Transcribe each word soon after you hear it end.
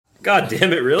God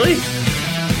damn it, really?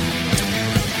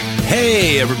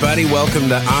 Hey, everybody. Welcome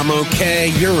to I'm Okay,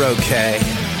 You're Okay.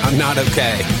 I'm not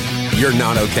okay. You're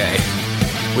not okay.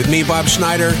 With me, Bob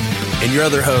Schneider, and your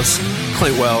other host,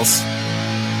 Clint Wells.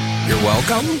 You're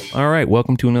welcome. All right,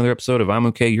 welcome to another episode of I'm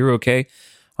Okay, You're Okay.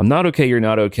 I'm not okay, you're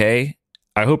not okay.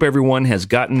 I hope everyone has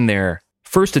gotten their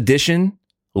first edition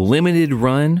limited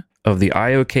run of the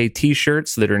IOK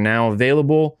t-shirts that are now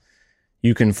available.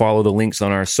 You can follow the links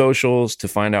on our socials to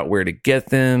find out where to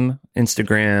get them.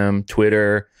 Instagram,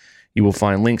 Twitter. You will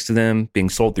find links to them being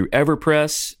sold through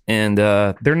Everpress, and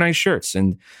they're nice shirts.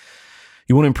 And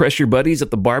you want to impress your buddies at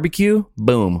the barbecue?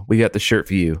 Boom, we got the shirt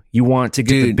for you. You want to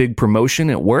get the big promotion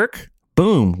at work?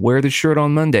 Boom, wear the shirt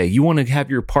on Monday. You want to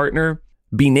have your partner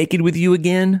be naked with you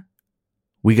again?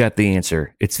 We got the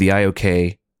answer. It's the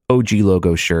IOK OG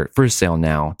logo shirt for sale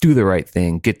now. Do the right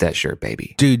thing. Get that shirt,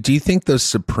 baby. Dude, do you think those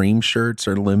Supreme shirts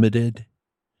are limited?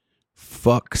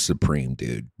 Fuck Supreme,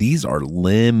 dude. These are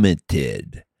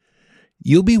limited.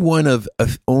 You'll be one of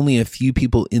only a few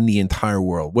people in the entire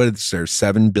world. What is there,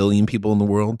 7 billion people in the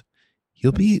world?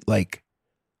 You'll be like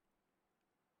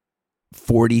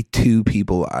 42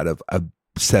 people out of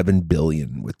 7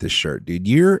 billion with this shirt,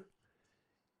 dude.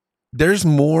 There's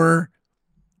more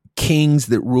kings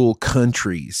that rule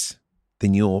countries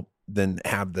than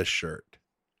have this shirt.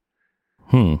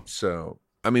 So,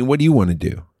 I mean, what do you want to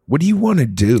do? What do you want to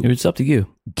do? It's up to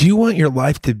you. Do you want your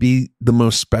life to be the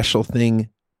most special thing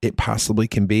it possibly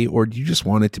can be, or do you just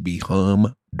want it to be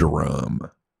humdrum?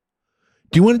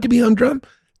 Do you want it to be humdrum?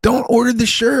 Don't order the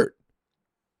shirt.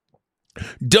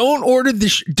 Don't order the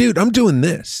dude, I'm doing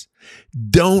this.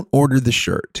 Don't order the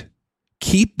shirt.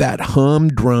 Keep that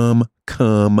humdrum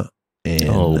come in.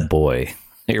 Oh boy,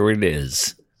 here it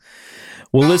is.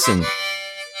 Well, listen.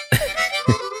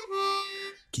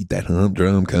 Keep that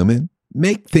humdrum coming.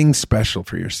 Make things special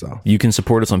for yourself. You can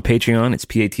support us on Patreon. It's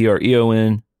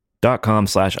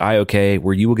patreon.com/IOK,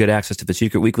 where you will get access to the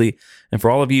Secret Weekly. And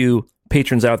for all of you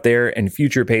patrons out there and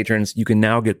future patrons, you can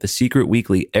now get the Secret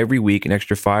Weekly every week, an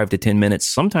extra 5 to 10 minutes,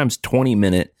 sometimes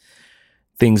 20-minute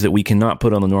things that we cannot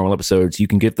put on the normal episodes. You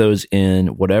can get those in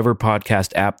whatever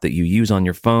podcast app that you use on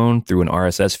your phone through an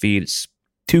RSS feed. It's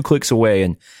 2 clicks away,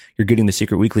 and you're getting the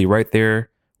Secret Weekly right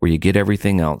there where you get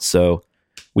everything else. So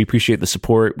we appreciate the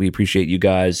support. We appreciate you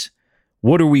guys.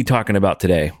 What are we talking about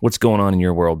today? What's going on in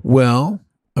your world? Well,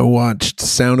 I watched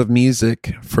Sound of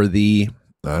Music for the,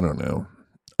 I don't know,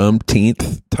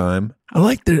 umpteenth time. I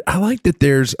like that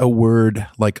there's a word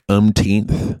like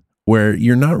umpteenth where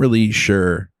you're not really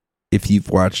sure if you've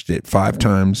watched it 5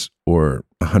 times or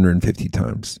 150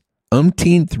 times.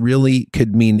 Umpteenth really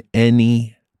could mean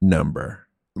any number.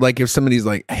 Like if somebody's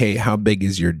like, hey, how big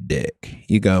is your dick?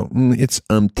 You go, it's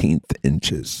umpteenth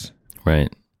inches.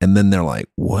 Right. And then they're like,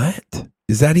 what?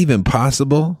 Is that even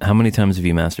possible? How many times have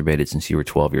you masturbated since you were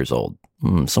 12 years old?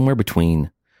 Somewhere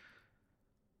between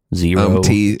 0 and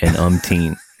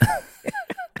umpteen.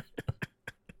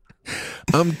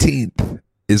 Umpteenth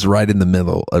is right in the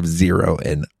middle of 0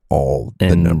 and all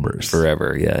the numbers.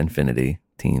 Forever, yeah, infinity,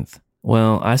 teenth.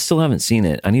 Well, I still haven't seen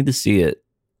it. I need to see it.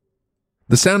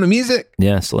 The Sound of Music?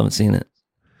 Yeah, still haven't seen it.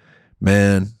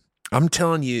 Man, I'm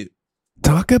telling you,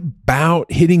 talk about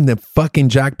hitting the fucking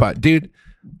jackpot. Dude,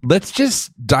 let's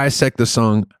just dissect the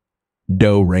song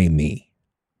Do, Re, Mi.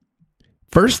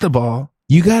 First of all,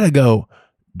 you got to go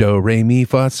Do, Re, Mi,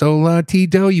 Fa, Sol, La, Ti,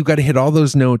 Do. You got to hit all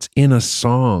those notes in a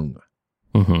song.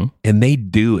 Mm-hmm. And they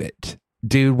do it.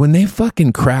 Dude, when they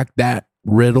fucking cracked that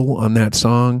riddle on that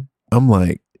song, I'm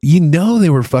like, they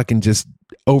were fucking just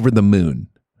over the moon.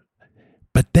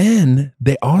 But then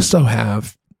they also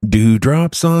have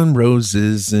dewdrops on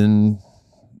roses and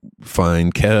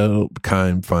fine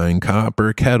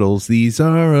copper kettles. These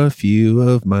are a few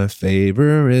of my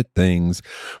favorite things.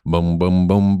 Boom, boom,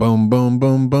 boom, boom, boom,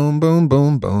 boom, boom, boom,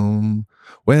 boom, boom.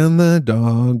 When the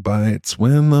dog bites,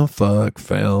 when the fuck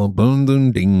fell, boom,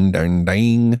 boom, ding, dang,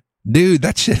 dang. Dude,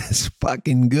 that shit is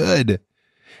fucking good.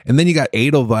 And then you got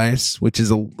Edelweiss, which is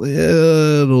a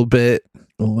little bit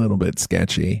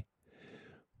sketchy.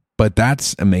 But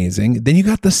that's amazing. Then you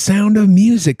got the Sound of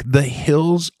Music. The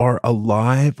hills are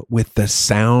alive with the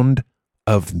sound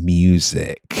of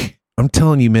music. I'm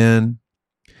telling you, man.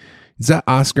 Is that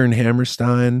Oscar and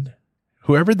Hammerstein?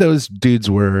 Whoever those dudes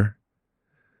were,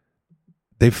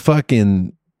 they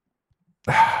fucking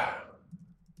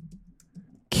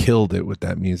killed it with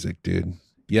that music, dude.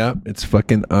 Yep, it's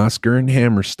fucking Oscar and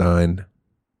Hammerstein.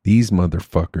 These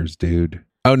motherfuckers, dude.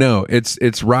 Oh no,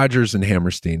 it's Rodgers and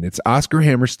Hammerstein. It's Oscar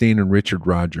Hammerstein and Richard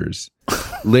Rodgers.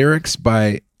 Lyrics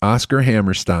by Oscar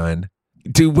Hammerstein.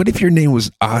 Dude, what if your name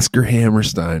was Oscar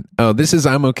Hammerstein? Oh, this is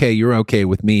I'm Okay, You're Okay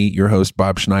with me, your host,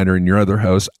 Bob Schneider, and your other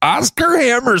host, Oscar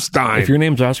Hammerstein. If your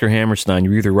name's Oscar Hammerstein,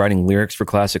 you're either writing lyrics for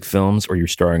classic films or you're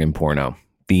starring in porno.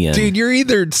 The end. Dude, you're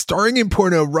either starring in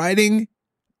porno, writing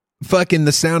fucking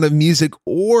The Sound of Music,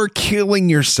 or killing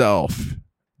yourself.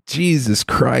 Jesus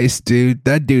Christ, dude.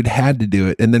 That dude had to do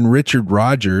it. And then Richard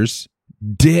Rogers,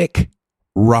 Dick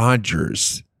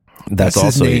Rogers. That's his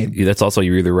also name. that's also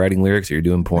you're either writing lyrics or you're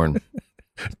doing porn.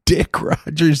 Dick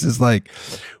Rogers is like,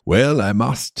 well, I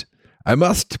must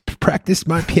practice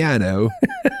my piano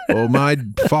or my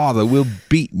father will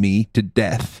beat me to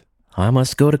death. I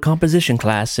must go to composition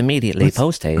class immediately,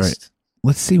 post haste. Right.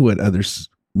 Let's see what other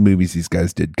movies these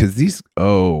guys did. Because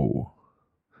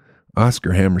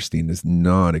Oscar Hammerstein is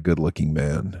not a good looking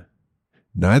man.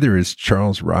 Neither is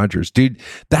Charles Rogers. Dude,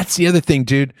 that's the other thing,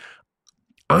 dude.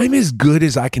 I'm as good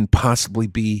as I can possibly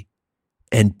be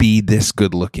and be this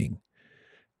good looking.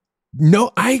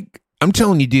 No, I'm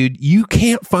telling you, dude, you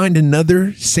can't find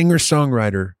another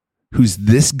singer-songwriter who's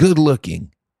this good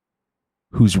looking,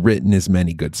 who's written as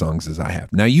many good songs as I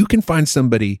have. Now, you can find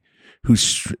somebody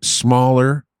who's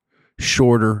smaller,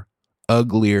 shorter,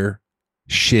 uglier,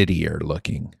 shittier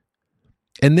looking.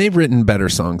 And they've written better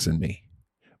songs than me.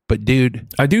 But dude,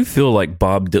 I do feel like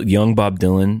young Bob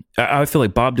Dylan. I feel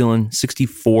like Bob Dylan,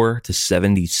 64 to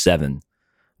 77,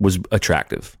 was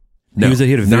attractive. No,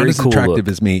 he had a very not as cool attractive look.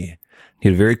 as me. He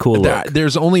had a very cool look.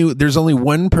 There's only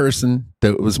one person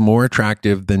that was more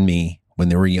attractive than me when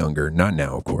they were younger. Not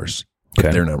now, of course. But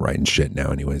Okay. they're not writing shit now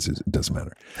anyways. It doesn't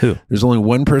matter. Who? There's only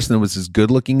one person that was as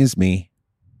good looking as me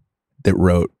that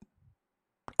wrote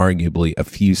arguably a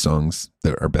few songs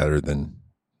that are better than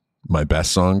my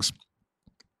best songs.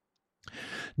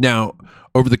 Now,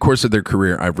 over the course of their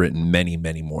career, I've written many,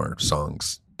 many more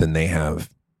songs than they have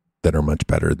that are much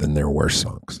better than their worst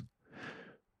songs.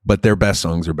 But their best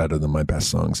songs are better than my best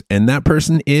songs. And that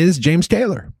person is James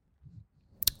Taylor.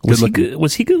 Was he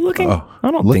good looking? Oh,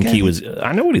 I don't look think at he him. was.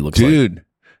 I know what he looks like. Dude,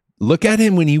 look at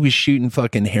him when he was shooting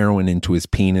fucking heroin into his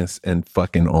penis and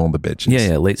fucking all the bitches.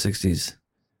 Yeah, late 60s.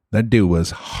 That dude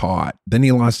was hot. Then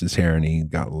he lost his hair and he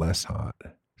got less hot.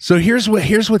 So here's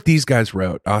what these guys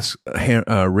wrote.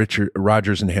 Richard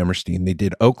Rogers and Hammerstein. They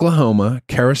did Oklahoma,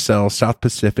 Carousel, South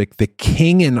Pacific, The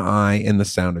King and I, and The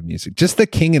Sound of Music. Just The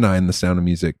King and I and The Sound of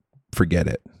Music. Forget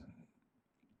it.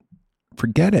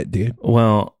 Forget it, dude.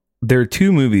 Well, there are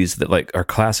two movies that are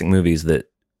classic movies that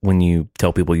when you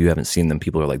tell people you haven't seen them,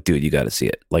 people are like, dude, you got to see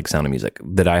it. Like Sound of Music,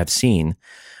 that I have seen.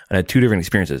 I had two different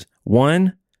experiences.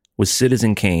 One was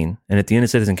Citizen Kane. And at the end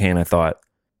of Citizen Kane, I thought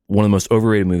one of the most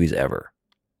overrated movies ever.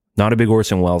 Not a big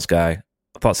Orson Welles guy.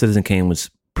 I thought Citizen Kane was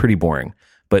pretty boring.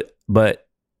 But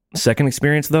second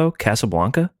experience though,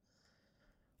 Casablanca,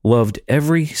 loved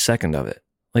every second of it.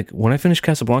 Like when I finished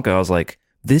Casablanca, I was like,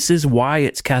 this is why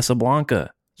it's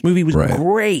Casablanca. This movie was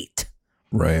great.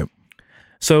 Right.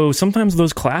 So sometimes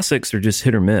those classics are just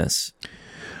hit or miss.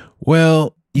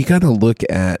 Well, you got to look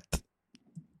at,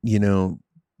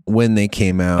 when they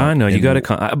came out. I know you got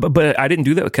to, but I didn't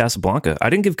do that with Casablanca. I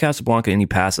didn't give Casablanca any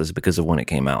passes because of when it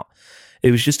came out.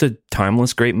 It was just a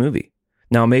timeless, great movie.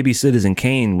 Now maybe Citizen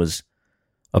Kane was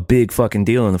a big fucking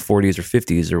deal in the 40s or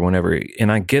 50s or whenever,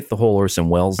 and I get the whole Orson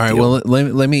Welles deal. All right, well,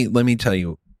 let me tell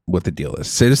you what the deal is.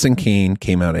 Citizen Kane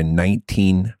came out in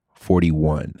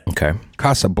 1941. Okay.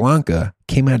 Casablanca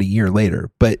came out a year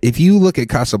later. But if you look at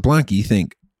Casablanca, you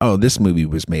think, oh, this movie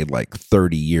was made like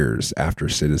 30 years after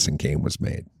Citizen Kane was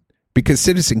made. Because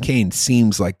Citizen Kane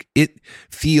feels like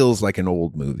an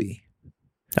old movie.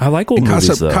 I like old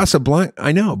movies, though. Casablanca,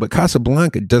 I know, but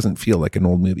Casablanca doesn't feel like an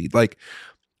old movie. Like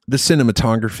the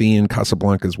cinematography in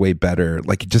Casablanca is way better.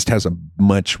 Like it just has a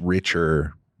much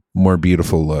richer, more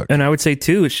beautiful look. And I would say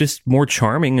too, it's just more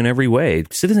charming in every way.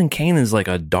 Citizen Kane is like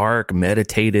a dark,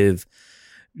 meditative,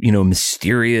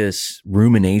 mysterious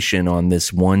rumination on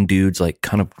this one dude's like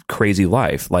kind of crazy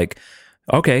life. Like,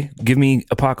 okay, give me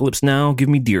Apocalypse Now, give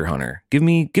me Deer Hunter, give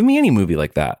me any movie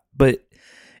like that. But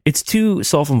it's too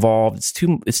self-involved.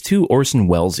 It's too Orson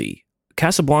Welles-y.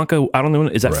 Casablanca, I don't know.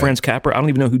 Is that Franz Capra? I don't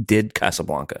even know who did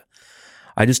Casablanca.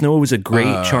 I just know it was a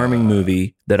great, charming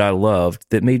movie that I loved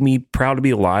that made me proud to be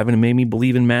alive and it made me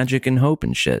believe in magic and hope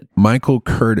and shit. Michael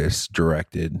Curtis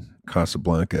directed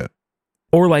Casablanca.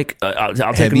 Or like, I'll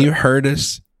take have you heard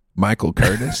us, Michael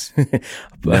Curtis?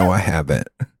 No, I haven't.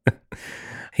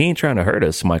 He ain't trying to hurt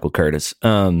us, Michael Curtis.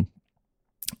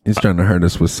 He's trying to hurt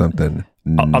us with something.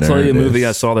 I'll tell you a movie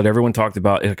I saw that everyone talked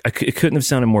about. It couldn't have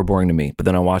sounded more boring to me, but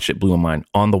then I watched it, blew my mind.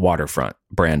 On the Waterfront,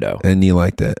 Brando. And you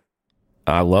liked it.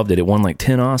 I loved it. It won like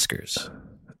 10 Oscars.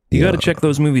 You got to check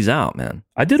those movies out, man.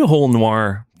 I did a whole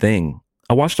noir thing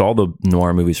I watched all the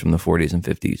noir movies from the 40s and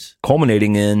 50s,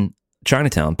 culminating in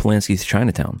Chinatown, Polanski's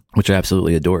Chinatown, which I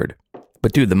absolutely adored.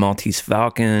 But dude, the Maltese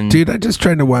Falcon. Dude, I just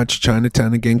tried to watch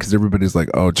Chinatown again because everybody's like,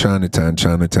 oh, Chinatown,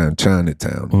 Chinatown,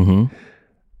 Chinatown. Mm-hmm.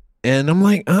 And I'm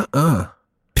like,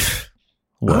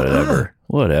 Whatever.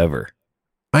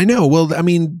 I know. Well, I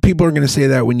mean, people are going to say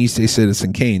that when you say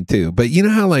Citizen Kane too. But you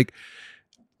know how like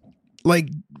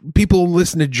people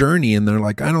listen to Journey and they're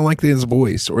like, I don't like his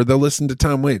voice. Or they'll listen to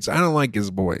Tom Waits. I don't like his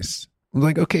voice. I'm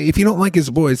like, okay, if you don't like his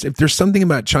voice, if there's something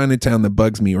about Chinatown that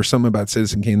bugs me or something about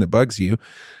Citizen Kane that bugs you,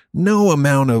 no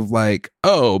amount of like,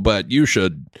 oh, but you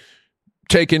should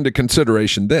take into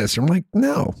consideration this. I'm like,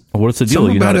 no. What's the deal?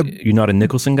 You're not a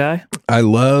Nicholson guy? I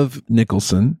love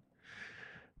Nicholson,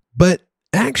 but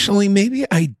actually, maybe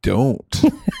I don't.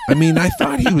 I mean, I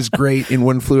thought he was great in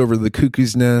One Flew Over the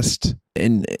Cuckoo's Nest,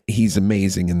 and he's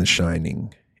amazing in The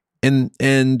Shining, and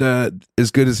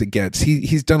as good as it gets.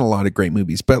 He's done a lot of great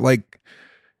movies, but like,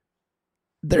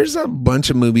 there's a bunch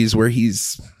of movies where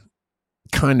he's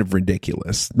kind of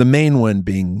ridiculous. The main one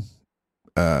being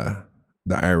The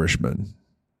Irishman.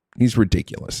 He's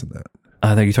ridiculous in that.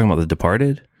 I think you're talking about The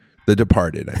Departed. The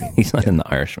Departed. I mean, he's not in The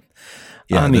Irishman.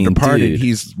 Yeah, The Departed. Dude,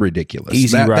 he's ridiculous.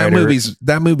 Easy Rider.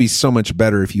 That movie's so much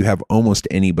better if you have almost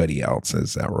anybody else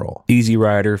as that role. Easy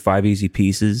Rider, 5 Easy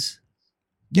Pieces.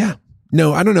 Yeah.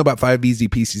 No, I don't know about 5 Easy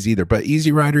Pieces either, but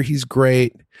Easy Rider, he's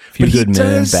great. Few Good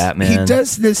Men, Batman. He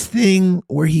does this thing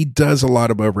where he does a lot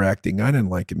of overacting. I didn't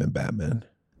like him in Batman.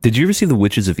 Did you ever see The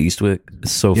Witches of Eastwick?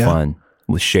 It's so fun.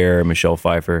 With Cher, Michelle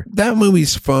Pfeiffer. That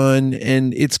movie's fun,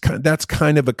 and that's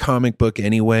kind of a comic book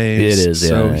anyway. It is,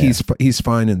 so he's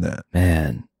fine in that.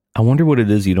 Man, I wonder what it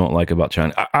is you don't like about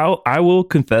China. I will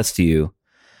confess to you,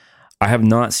 I have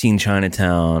not seen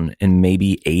Chinatown in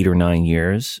maybe 8 or 9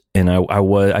 years, and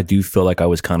I do feel like I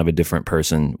was kind of a different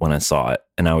person when I saw it,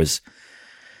 and I was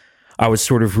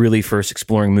sort of really first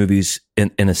exploring movies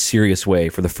in a serious way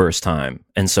for the first time,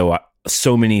 and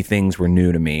so many things were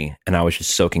new to me, and I was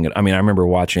just soaking it. I mean, I remember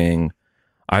watching,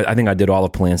 I think I did all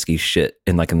of Polanski's shit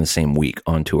in the same week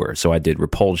on tour. So I did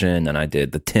Repulsion, and I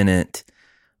did The Tenant,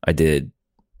 I did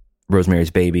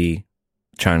Rosemary's Baby,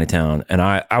 Chinatown, and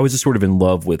I was just sort of in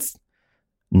love with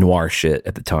noir shit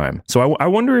at the time. So I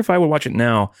wonder if I would watch it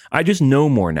now. I just know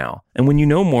more now. And when you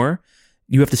know more,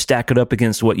 you have to stack it up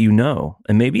against what you know.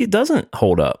 And maybe it doesn't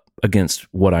hold up against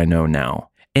what I know now.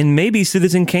 And maybe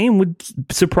Citizen Kane would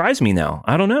surprise me now.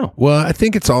 I don't know. Well, I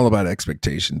think it's all about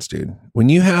expectations, dude. When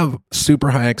you have super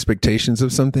high expectations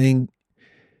of something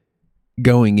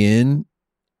going in,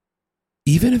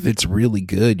 even if it's really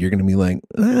good, you're going to be like,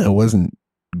 it wasn't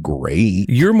great.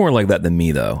 You're more like that than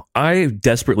me, though. I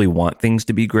desperately want things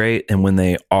to be great. And when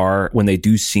they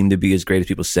do seem to be as great as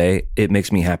people say, it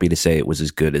makes me happy to say it was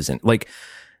as good as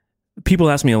people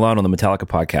ask me a lot on the Metallica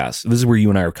podcast. This is where you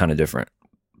and I are kind of different.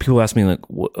 People ask me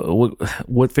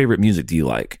what favorite music do you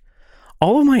like?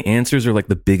 All of my answers are like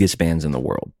the biggest bands in the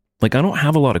world. Like, I don't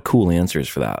have a lot of cool answers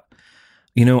for that.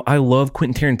 I love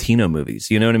Quentin Tarantino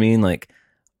movies. You know what I mean? Like,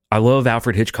 I love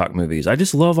Alfred Hitchcock movies. I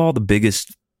just love all the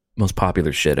biggest, most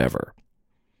popular shit ever.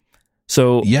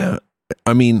 So yeah,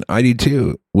 I mean, I do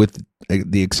too, with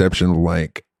the exception of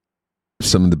like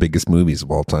some of the biggest movies of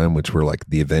all time, which were like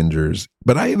The Avengers.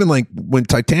 But I even like when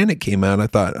Titanic came out, I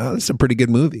thought, oh, this is a pretty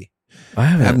good movie.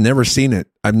 I've never seen it.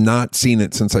 I've not seen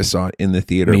it since I saw it in the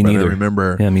theater. Me neither. I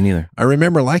remember. Yeah, me neither. I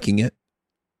remember liking it.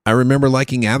 I remember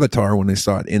liking Avatar when I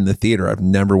saw it in the theater. I've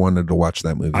never wanted to watch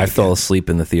that movie. I fell asleep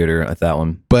in the theater at that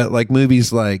one. But like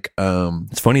movies like...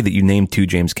 it's funny that you named 2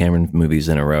 James Cameron movies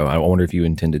in a row. I wonder if you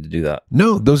intended to do that.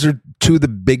 No, those are 2 of the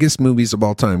biggest movies of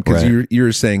all time. Because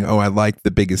you're saying, oh, I like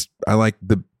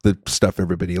the stuff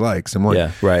everybody likes. I'm like,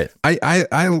 yeah, right.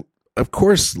 I of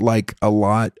course like a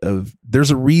lot of...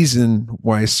 There's a reason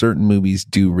why certain movies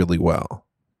do really well.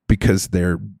 Because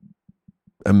they're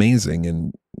amazing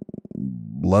and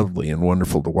lovely and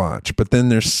wonderful to watch. But then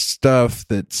there's stuff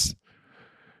that's,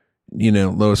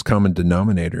 lowest common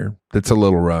denominator that's a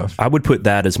little rough. I would put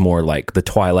that as more like the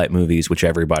Twilight movies, which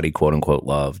everybody quote unquote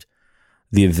loved.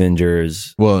 The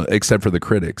Avengers. Well, except for the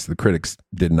critics. The critics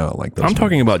did not like those. I'm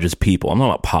talking about just people. I'm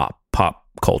not about pop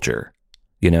culture,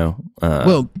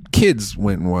 well, kids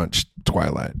went and watched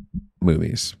Twilight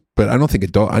movies, but I don't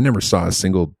think I never saw a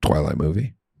single Twilight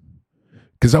movie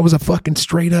because I was a fucking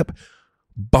straight up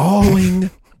bawling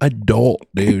adult,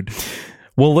 dude.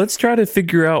 Well, let's try to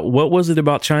figure out what was it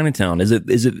about Chinatown. Is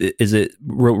it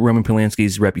Roman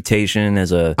Polanski's reputation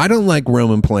as a... I don't like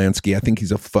Roman Polanski. I think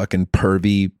he's a fucking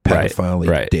pervy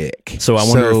pedophile dick. So I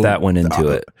wonder if that went into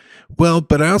it. Well,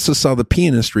 but I also saw The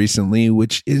Pianist recently,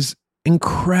 which is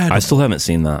incredible. I still haven't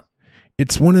seen that.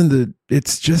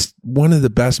 It's just one of the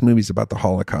best movies about the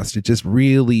Holocaust. It just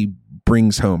really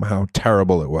brings home how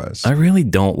terrible it was. I really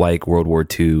don't like World War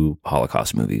II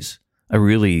Holocaust movies. I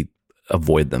really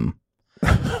avoid them.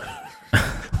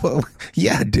 Well,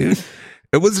 yeah, dude.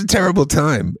 It was a terrible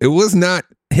time. It was not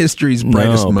history's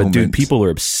brightest moment. But dude, people are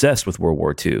obsessed with World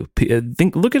War II.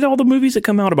 Look at all the movies that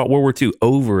come out about World War II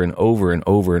over and over and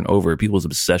over and over. People's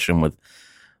obsession with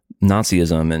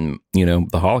Nazism and,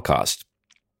 the Holocaust.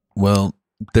 Well,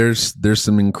 there's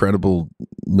some incredible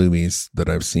movies that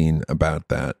I've seen about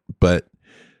that, but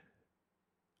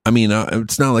I mean,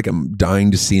 it's not like I'm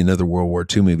dying to see another World War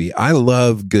II movie. I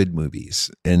love good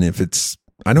movies, and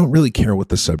I don't really care what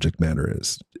the subject matter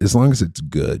is, as long as it's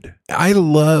good. I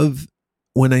love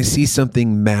when I see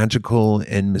something magical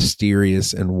and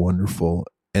mysterious and wonderful,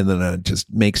 and then it just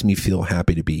makes me feel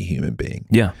happy to be a human being.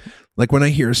 Yeah. Like when I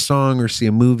hear a song or see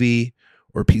a movie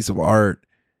or a piece of art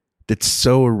that's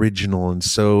so original and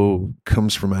so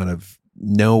comes from out of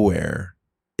nowhere,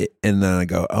 and then I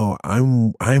go, oh,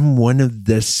 I'm one of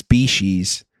the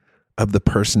species of the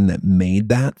person that made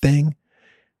that thing.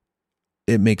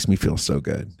 It makes me feel so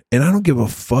good. And I don't give a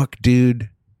fuck, dude,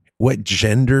 what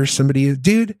gender somebody is.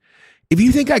 Dude, if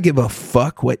you think I give a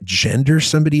fuck what gender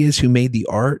somebody is who made the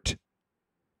art,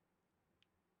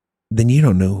 then you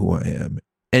don't know who I am.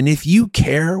 And if you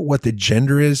care what the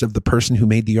gender is of the person who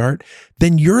made the art,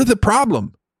 then you're the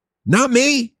problem, not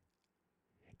me.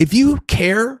 If you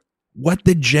care what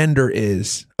the gender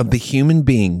is of the human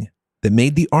being that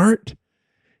made the art,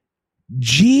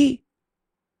 GF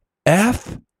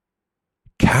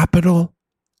capital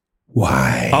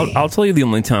Y. I'll tell you the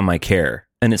only time I care,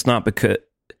 and it's not because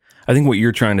I think what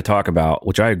you're trying to talk about,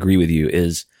 which I agree with you,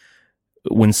 is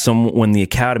when the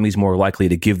Academy is more likely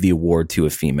to give the award to a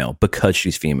female because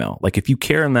she's female. Like if you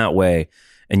care in that way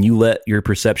and you let your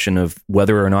perception of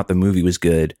whether or not the movie was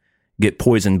good get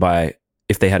poisoned by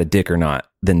if they had a dick or not,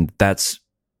 then that's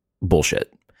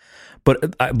bullshit.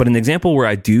 But an example where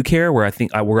I do care, where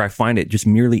I find it just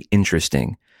merely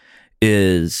interesting,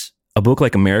 is a book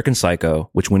like American Psycho,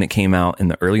 which when it came out in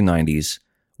the early 90s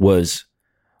was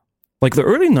like the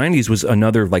early 90s was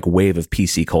another like wave of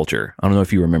PC culture. I don't know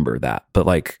if you remember that, but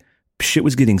like shit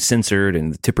was getting censored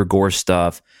and the Tipper Gore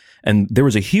stuff. And there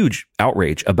was a huge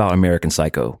outrage about American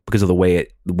Psycho because of the way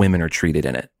women are treated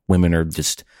in it. Women are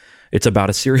it's about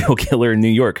a serial killer in New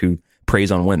York who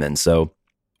preys on women. So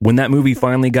when that movie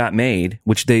finally got made,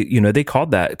 which they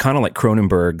called that kind of like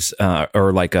Cronenberg's,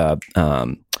 or like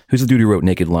who's the dude who wrote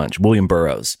Naked Lunch? William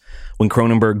Burroughs. When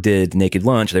Cronenberg did Naked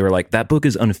Lunch, they were like, that book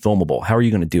is unfilmable. How are you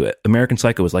going to do it? American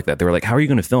Psycho was like that. They were like, how are you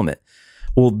going to film it?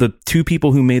 Well, the two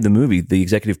people who made the movie, the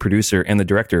executive producer and the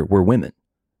director, were women.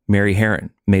 Mary Herron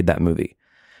made that movie.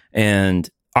 And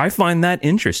I find that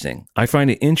interesting. I find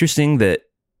it interesting that,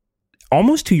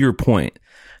 almost to your point,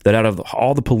 that out of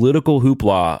all the political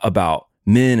hoopla about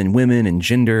men and women and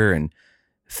gender and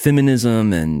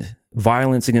feminism and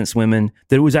violence against women,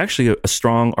 that it was actually a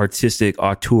strong artistic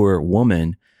auteur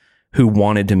woman who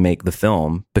wanted to make the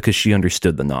film because she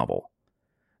understood the novel.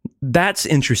 That's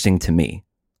interesting to me.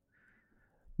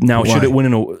 Now, Why? should it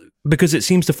win because it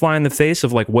seems to fly in the face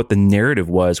of like what the narrative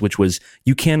was, which was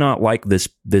you cannot like this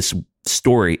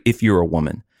story if you're a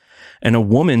woman. And a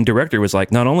woman director was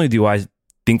like, not only do I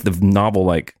think the novel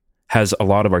like has a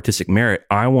lot of artistic merit,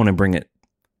 I want to bring it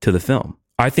to the film.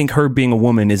 I think her being a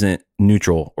woman isn't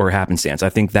neutral or happenstance. I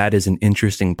think that is an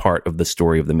interesting part of the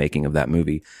story of the making of that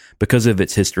movie because of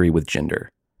its history with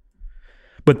gender.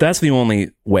 But that's the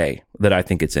only way that I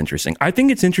think it's interesting. I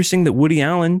think it's interesting that Woody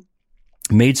Allen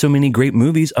made so many great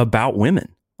movies about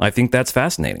women. I think that's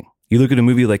fascinating. You look at a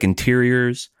movie like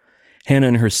Interiors, Hannah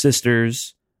and Her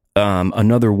Sisters,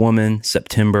 Another Woman,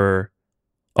 September.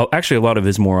 Actually, a lot of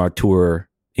his more auteur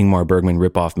Ingmar Bergman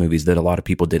ripoff movies that a lot of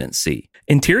people didn't see.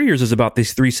 Interiors is about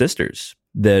these three sisters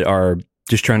that are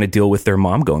just trying to deal with their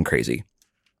mom going crazy.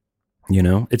 You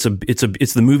know, it's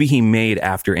the movie he made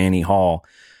after Annie Hall,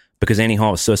 because Annie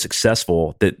Hall was so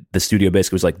successful that the studio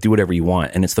basically was like, do whatever you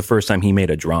want. And it's the first time he made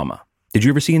a drama. Did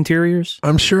you ever see Interiors?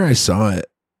 I'm sure I saw it.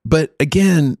 But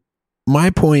again, my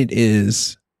point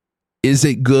is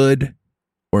it good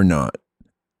or not?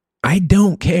 I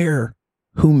don't care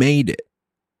who made it.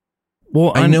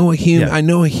 Well, I know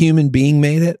a human being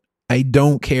made it. I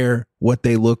don't care what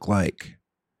they look like.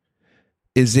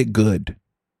 Is it good?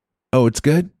 Oh, it's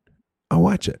good? I'll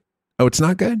watch it. Oh, it's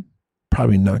not good?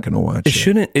 Probably not going to watch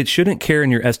it. It shouldn't care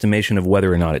in your estimation of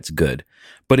whether or not it's good.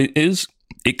 But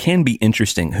it can be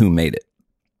interesting who made it,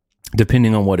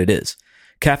 depending on what it is.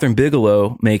 Catherine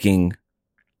Bigelow making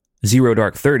Zero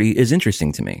Dark 30 is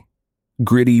interesting to me.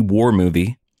 Gritty war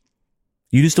movie.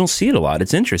 You just don't see it a lot.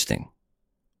 It's interesting.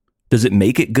 Does it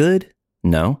make it good?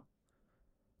 No.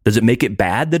 Does it make it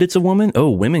bad that it's a woman?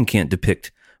 Oh, women can't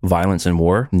depict violence and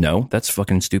war? No, that's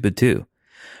fucking stupid too.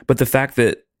 But the fact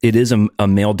that it is a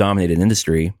male-dominated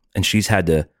industry and she's had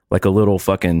to, like a little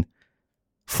fucking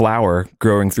flower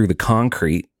growing through the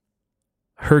concrete,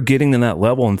 her getting to that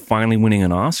level and finally winning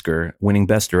an Oscar, winning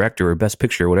Best Director or Best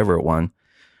Picture, whatever it won,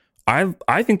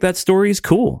 I think that story is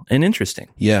cool and interesting.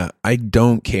 Yeah, I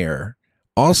don't care.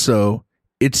 Also,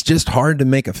 it's just hard to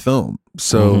make a film.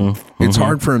 So it's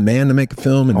hard for a man to make a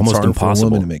film and Almost it's hard impossible.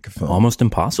 for a woman to make a film. Almost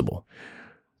impossible.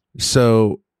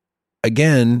 So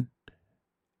again,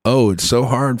 oh, it's so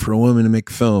hard for a woman to make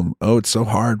a film. Oh, it's so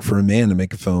hard for a man to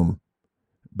make a film.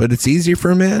 But it's easier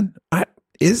for a man?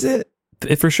 Is it?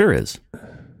 It for sure is.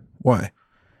 Why?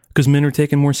 Because men are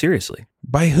taken more seriously.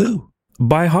 By who?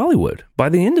 By Hollywood, by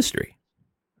the industry.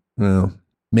 Well,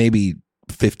 maybe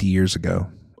 50 years ago.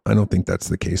 I don't think that's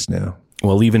the case now.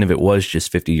 Well, even if it was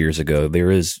just 50 years ago,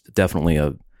 there is definitely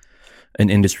an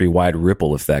industry-wide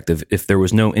ripple effect. If there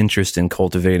was no interest in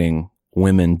cultivating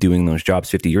women doing those jobs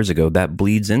 50 years ago, that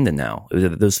bleeds into now.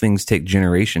 Those things take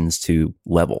generations to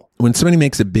level. When somebody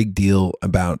makes a big deal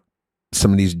about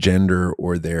somebody's gender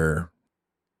or their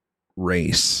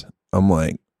race, I'm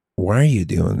like, why are you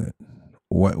doing it?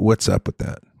 What's up with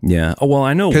that? Yeah. Oh, well,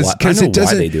 I know why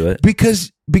they do it.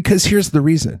 Because here's the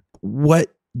reason.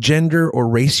 What gender or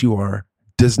race you are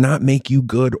does not make you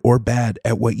good or bad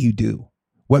at what you do.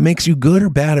 What makes you good or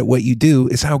bad at what you do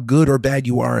is how good or bad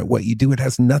you are at what you do. It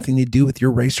has nothing to do with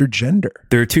your race or gender.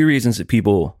 There are two reasons that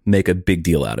people make a big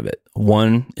deal out of it.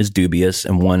 One is dubious,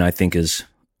 and one I think is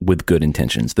with good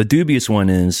intentions. The dubious one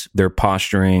is they're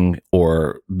posturing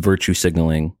or virtue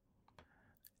signaling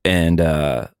and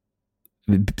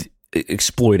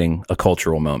exploiting a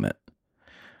cultural moment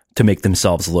to make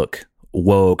themselves look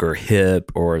woke or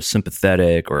hip or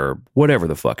sympathetic or whatever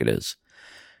the fuck it is.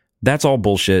 That's all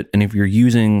bullshit. And if you're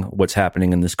using what's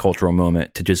happening in this cultural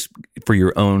moment to just for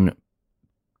your own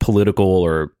political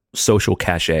or social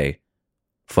cachet,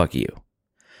 fuck you.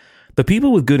 The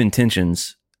people with good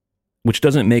intentions, which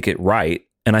doesn't make it right,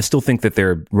 and I still think that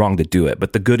they're wrong to do it,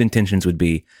 but the good intentions would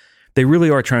be they really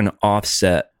are trying to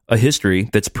offset a history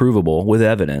that's provable with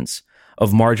evidence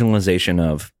of marginalization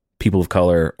of people of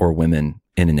color or women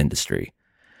in an industry.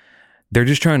 They're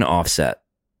just trying to offset.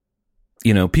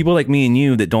 You know, people like me and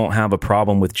you that don't have a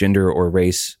problem with gender or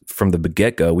race from the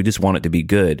get-go, we just want it to be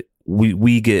good.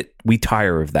 We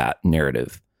tire of that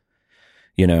narrative.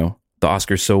 You know, the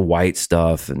Oscars so white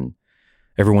stuff and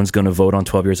everyone's going to vote on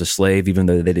 12 Years a Slave, even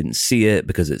though they didn't see it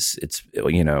because it's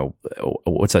you know,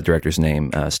 what's that director's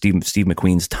name? Steve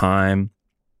McQueen's Time.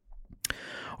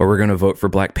 Or we're going to vote for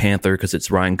Black Panther because it's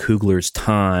Ryan Coogler's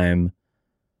Time.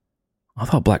 I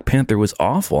thought Black Panther was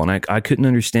awful, and I couldn't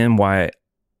understand why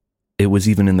it was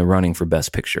even in the running for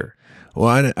Best Picture. Well,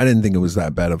 I didn't think it was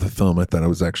that bad of a film. I thought it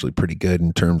was actually pretty good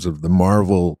in terms of the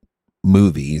Marvel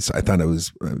movies. I thought it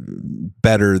was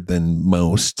better than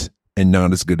most and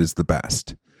not as good as the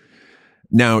best.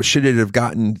 Now, should it have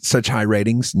gotten such high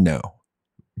ratings? No.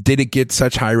 Did it get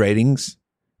such high ratings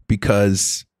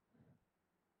because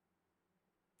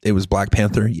it was Black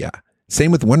Panther? Yeah.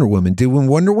 Same with Wonder Woman. Dude, when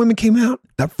Wonder Woman came out,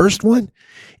 that first one,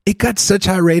 it got such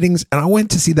high ratings, and I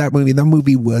went to see that movie. That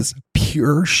movie was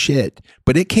pure shit,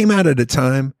 but it came out at a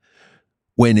time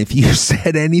when if you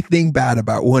said anything bad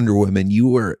about Wonder Woman, you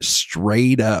were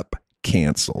straight up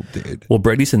canceled, dude. Well,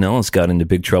 Bret Easton Ellis got into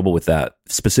big trouble with that,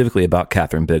 specifically about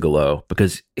Catherine Bigelow,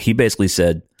 because he basically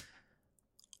said,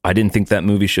 I didn't think that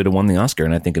movie should have won the Oscar,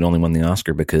 and I think it only won the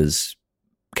Oscar because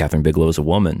Catherine Bigelow is a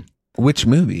woman. Which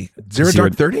movie? Zero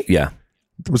Dark 30? Yeah.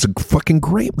 It was a fucking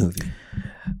great movie.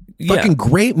 Fucking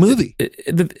great movie.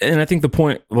 And I think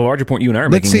the larger point you and I are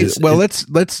making is... Well,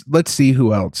 let's see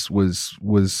who else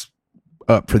was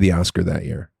up for the Oscar that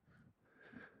year.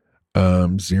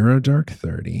 Zero Dark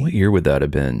 30. What year would that have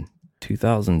been?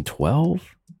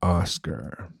 2012?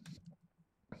 Oscar.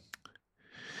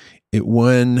 It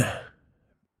won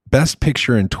Best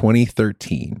Picture in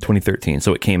 2013. 2013.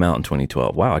 So it came out in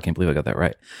 2012. Wow, I can't believe I got that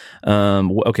right.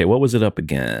 Okay, what was it up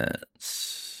against?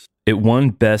 It won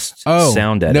Best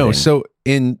Sound Editing. No, so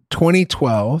in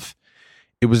 2012,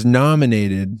 it was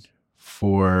nominated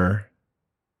for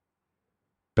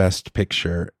Best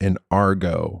Picture, and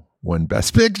Argo won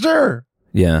Best Picture.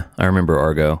 Yeah, I remember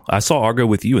Argo. I saw Argo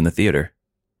with you in the theater.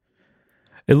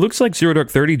 It looks like Zero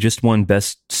Dark 30 just won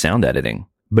Best Sound Editing,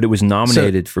 but it was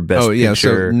nominated for Best Picture. Oh, yeah,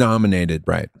 so nominated,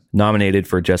 right. Nominated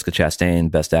for Jessica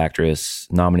Chastain, Best Actress,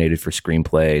 nominated for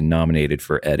Screenplay, nominated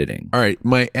for Editing. All right,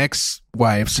 my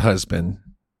ex-wife's husband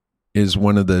is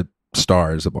one of the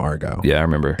stars of Argo. Yeah, I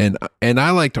remember. And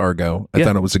I liked Argo. I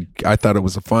thought it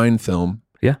was a fine film.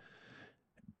 Yeah.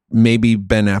 maybe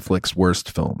Ben Affleck's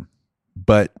worst film,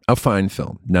 but a fine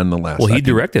film nonetheless. Well, he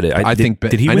directed it. I think.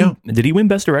 Did he win? Did he win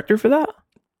Best Director for that?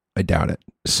 I doubt it.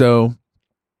 So,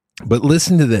 but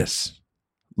listen to this.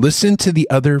 Listen to the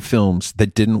other films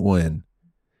that didn't win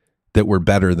that were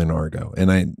better than Argo.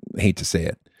 And I hate to say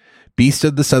it. Beast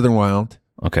of the Southern Wild.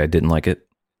 Okay, didn't like it.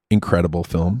 Incredible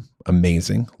film.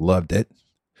 Amazing. Loved it.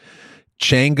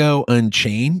 Django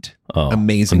Unchained.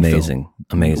 Amazing film.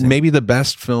 Amazing. Maybe the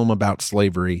best film about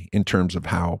slavery in terms of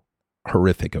how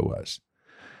horrific it was.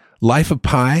 Life of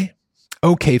Pi.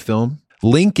 Okay film.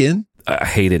 Lincoln. I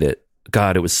hated it.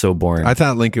 God, it was so boring. I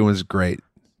thought Lincoln was great.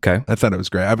 Okay. I thought it was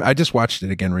great. I just watched it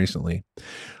again recently.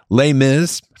 Les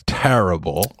Mis,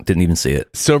 terrible. Didn't even see it.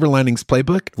 Silver Linings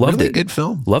Playbook, loved really it. Good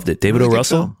film. Loved it. David really O.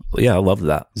 Russell. Yeah, I loved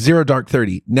that. Zero Dark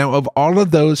 30. Now, of all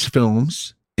of those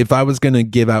films, if I was going to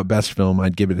give out best film,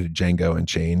 I'd give it to Django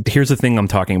Unchained. Here's the thing I'm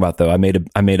talking about, though. I made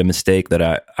a mistake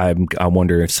that I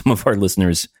wonder if some of our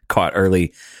listeners caught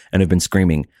early and have been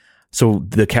screaming. So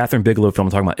the Catherine Bigelow film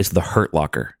I'm talking about is The Hurt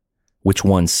Locker, which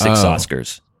won 6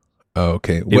 Oscars. Oh,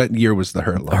 okay. What year was The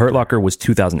Hurt Locker? The Hurt Locker was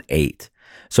 2008.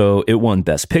 So it won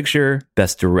Best Picture,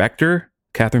 Best Director,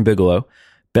 Catherine Bigelow,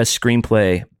 Best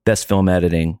Screenplay, Best Film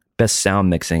Editing, Best Sound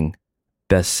Mixing,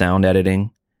 Best Sound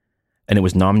Editing, and it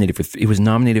was nominated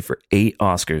for 8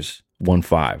 Oscars, won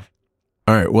 5.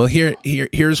 All right. Well,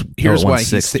 here's why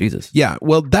 6. Jesus. Yeah.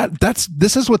 Well,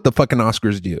 this is what the fucking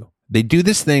Oscars do. They do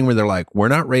this thing where they're like, we're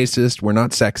not racist, we're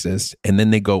not sexist, and then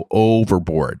they go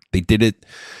overboard. They did it.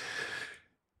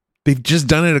 They've just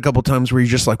done it a couple times where you're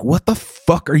just like, what the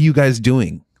fuck are you guys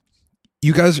doing?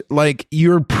 You guys, like,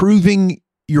 you're proving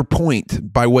your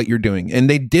point by what you're doing. And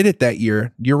they did it that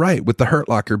year. You're right, with The Hurt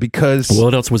Locker, because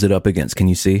what else was it up against? Can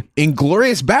you see?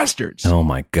 Inglourious Bastards. Oh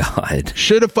my God.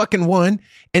 Should have fucking won.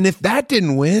 And if that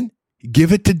didn't win,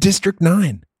 give it to District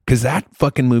 9. Because that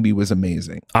fucking movie was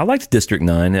amazing. I liked District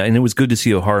 9, and it was good to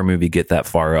see a horror movie get that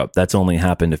far up. That's only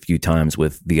happened a few times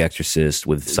with The Exorcist,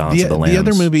 with Silence of the Lambs. The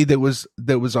other movie that was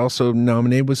also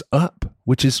nominated was Up,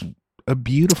 which is a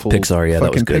beautiful Pixar, yeah, fucking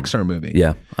that was good. Pixar movie.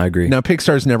 Yeah, I agree. Now,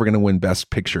 Pixar's never going to win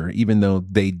Best Picture, even though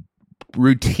they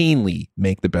routinely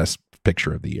make the Best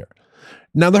Picture of the year.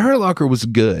 Now, The Hurt Locker was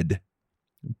good,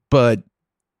 but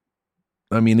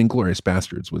I mean, Inglourious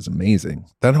Bastards was amazing.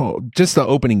 That whole, just the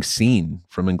opening scene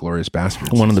from Inglourious Bastards.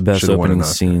 One of the best opening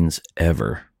scenes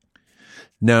ever.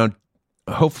 Now,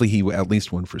 hopefully he at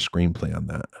least won for screenplay on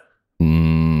that.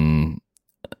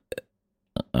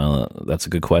 That's a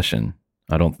good question.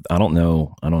 I don't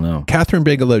know. Catherine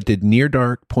Bigelow did Near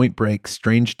Dark, Point Break,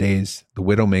 Strange Days, The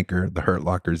Widowmaker, The Hurt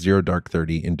Locker, Zero Dark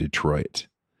 30, and Detroit.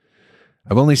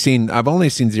 I've only seen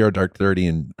Zero Dark 30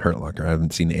 and Hurt Locker. I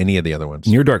haven't seen any of the other ones.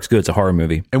 Near Dark's good. It's a horror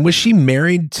movie. And was she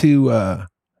married to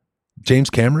James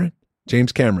Cameron?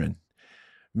 James Cameron.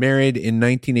 Married in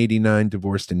 1989,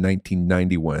 divorced in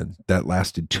 1991. That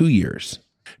lasted 2 years.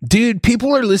 Dude,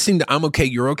 people are listening to I'm Okay,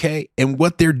 You're Okay. And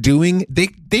what they're doing, they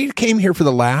came here for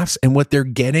the laughs. And what they're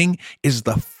getting is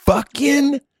the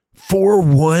fucking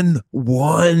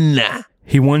 411.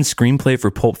 He won screenplay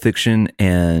for Pulp Fiction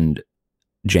and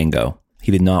Django.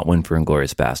 He did not win for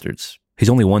Inglourious Bastards. He's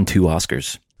only won 2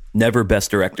 Oscars. Never Best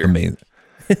Director. Amazing.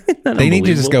 They need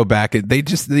to just go back.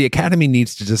 The Academy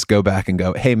needs to just go back and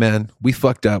go, hey man, we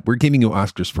fucked up. We're giving you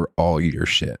Oscars for all your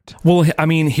shit. Well, I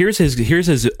mean, here's his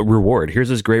reward. Here's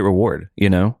his great reward,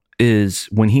 is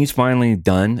when he's finally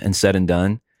done and said and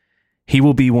done, he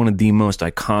will be one of the most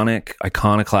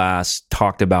iconoclast,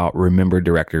 talked about, remembered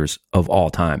directors of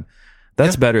all time.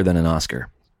 That's better than an Oscar.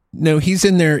 No, he's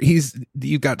in there.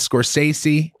 You got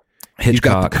Scorsese,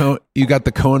 Hitchcock. You got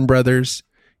the Coen brothers.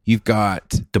 You've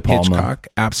got De Palma. Hitchcock.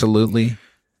 Absolutely.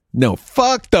 No,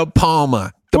 fuck De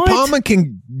Palma. De Palma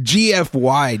can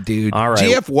GFY, dude. All right.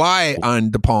 GFY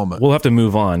on De Palma. We'll have to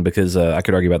move on because I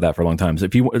could argue about that for a long time. So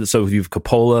if you have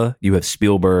Coppola, you have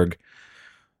Spielberg,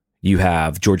 you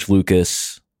have George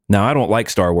Lucas. Now I don't like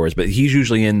Star Wars, but he's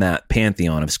usually in that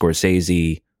pantheon of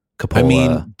Scorsese, Coppola. I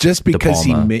mean, just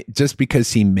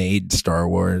because he made Star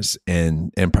Wars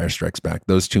and Empire Strikes Back,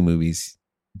 those 2 movies.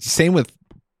 Same with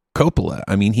Coppola.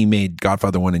 I mean, he made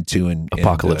Godfather 1 and 2 and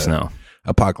Apocalypse Now.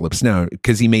 Apocalypse Now,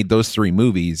 because he made those 3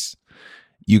 movies.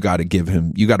 You got to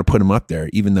put him up there,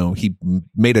 even though he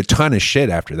made a ton of shit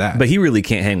after that. But he really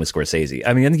can't hang with Scorsese.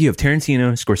 I mean, I think you have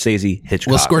Tarantino, Scorsese,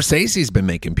 Hitchcock. Well, Scorsese's been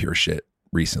making pure shit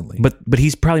recently. But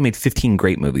he's probably made 15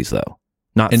 great movies though.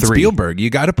 Not and 3. Spielberg, you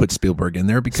got to put Spielberg in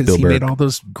there because he made all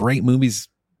those great movies.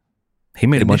 He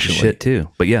made a bunch of shit too.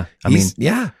 But yeah,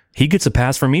 he gets a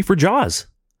pass from me for Jaws.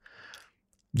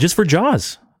 Just for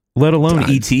Jaws, let alone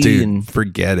E.T. Dude, and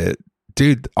forget it,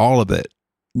 dude. All of it,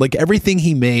 like everything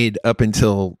he made up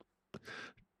until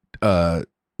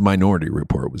Minority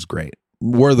Report was great.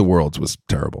 War of the Worlds was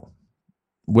terrible.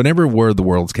 Whenever War of the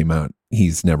Worlds came out,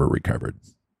 he's never recovered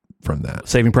from that.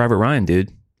 Saving Private Ryan,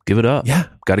 dude. Give it up. Yeah.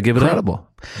 Got to give it Incredible.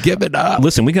 up. Give it up.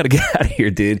 Listen, we got to get out of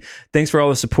here, dude. Thanks for all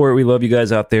the support. We love you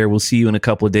guys out there. We'll see you in a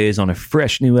couple of days on a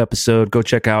fresh new episode. Go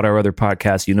check out our other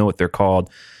podcasts. You know what they're called.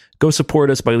 Go support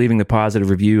us by leaving the positive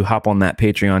review. Hop on that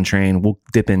Patreon train. We'll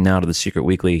dip in now to the Secret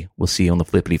Weekly. We'll see you on the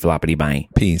flippity floppity bye.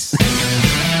 Peace.